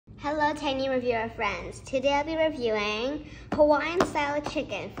Hello tiny reviewer friends. Today I'll be reviewing Hawaiian style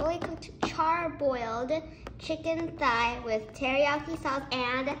chicken, fully cooked charbroiled chicken thigh with teriyaki sauce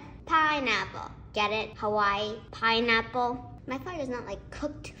and pineapple. Get it? Hawaii pineapple. My father does not like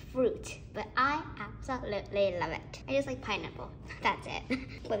cooked fruit, but I absolutely love it. I just like pineapple. That's it.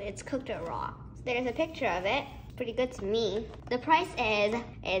 Whether it's cooked or raw. So there's a picture of it. Pretty good to me. The price is,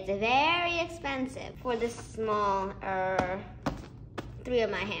 it's very expensive for this small, three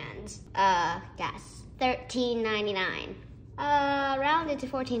of my hands. Yes, $13.99. Rounded to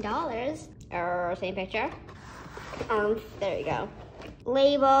 $14. Same picture. There we go.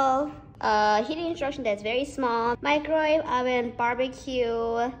 Label, heating instruction that's very small. Microwave, oven,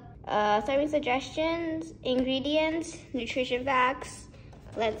 barbecue, serving suggestions, ingredients, nutrition facts.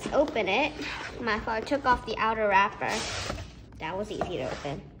 Let's open it. My father took off the outer wrapper. That was easy to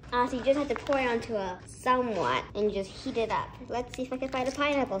open. So you just have to pour it onto a somewhat and just heat it up. Let's see if I can find a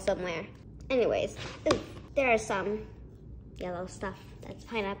pineapple somewhere. Anyways, there are some yellow stuff. That's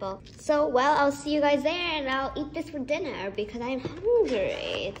pineapple. So, well, I'll see you guys there and I'll eat this for dinner because I'm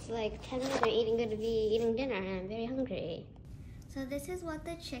hungry. It's like 10 minutes I'm going to be eating dinner and I'm very hungry. So this is what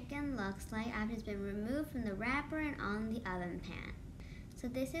the chicken looks like after it's been removed from the wrapper and on the oven pan. So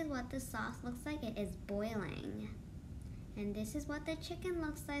this is what the sauce looks like. It is boiling. And this is what the chicken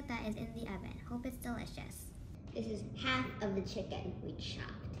looks like that is in the oven. Hope it's delicious. This is half of the chicken we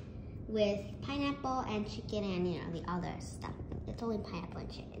chopped with pineapple and chicken and, you know, the other stuff. It's only pineapple and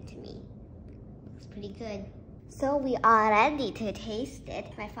chicken to me. It's pretty good. So we are ready to taste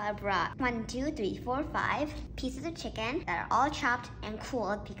it. My father brought 1, 2, 3, 4, 5 pieces of chicken that are all chopped and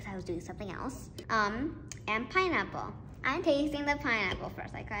cooled because I was doing something else. And pineapple. I'm tasting the pineapple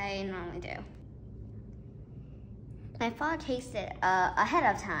first, like I normally do. My father tasted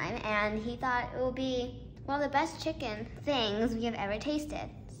ahead of time, and he thought it would be one of the best chicken things we have ever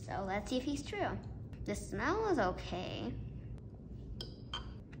tasted. So let's see if he's true. The smell is okay.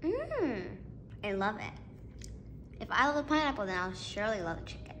 I love it. If I love the pineapple, then I'll surely love the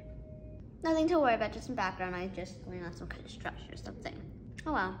chicken. Nothing to worry about, just some background. I'm just going on some construction or something.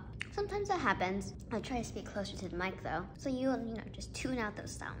 Oh well, sometimes that happens. I'll try to speak closer to the mic though, so you know, just tune out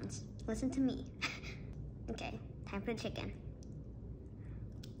those sounds. Listen to me. Okay. Time for the chicken.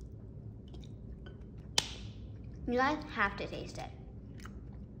 You guys have to taste it.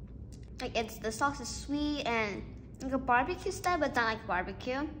 Like the sauce is sweet and like a barbecue style, but not like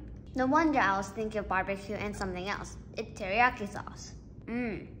barbecue. No wonder I was thinking of barbecue and something else. It's teriyaki sauce.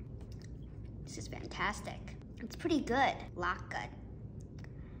 This is fantastic. It's pretty good. Lot good.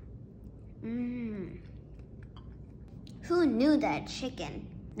 Who knew that chicken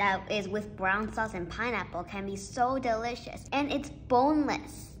that is with brown sauce and pineapple can be so delicious? And it's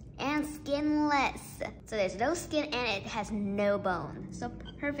boneless and skinless. So there's no skin and it has no bone. So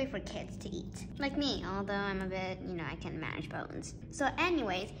perfect for kids to eat. Like me, although I'm a bit, I can manage bones. So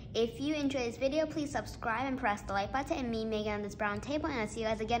anyways, if you enjoyed this video, please subscribe and press the like button and me making on this brown table. And I'll see you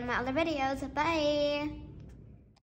guys again in my other videos. Bye!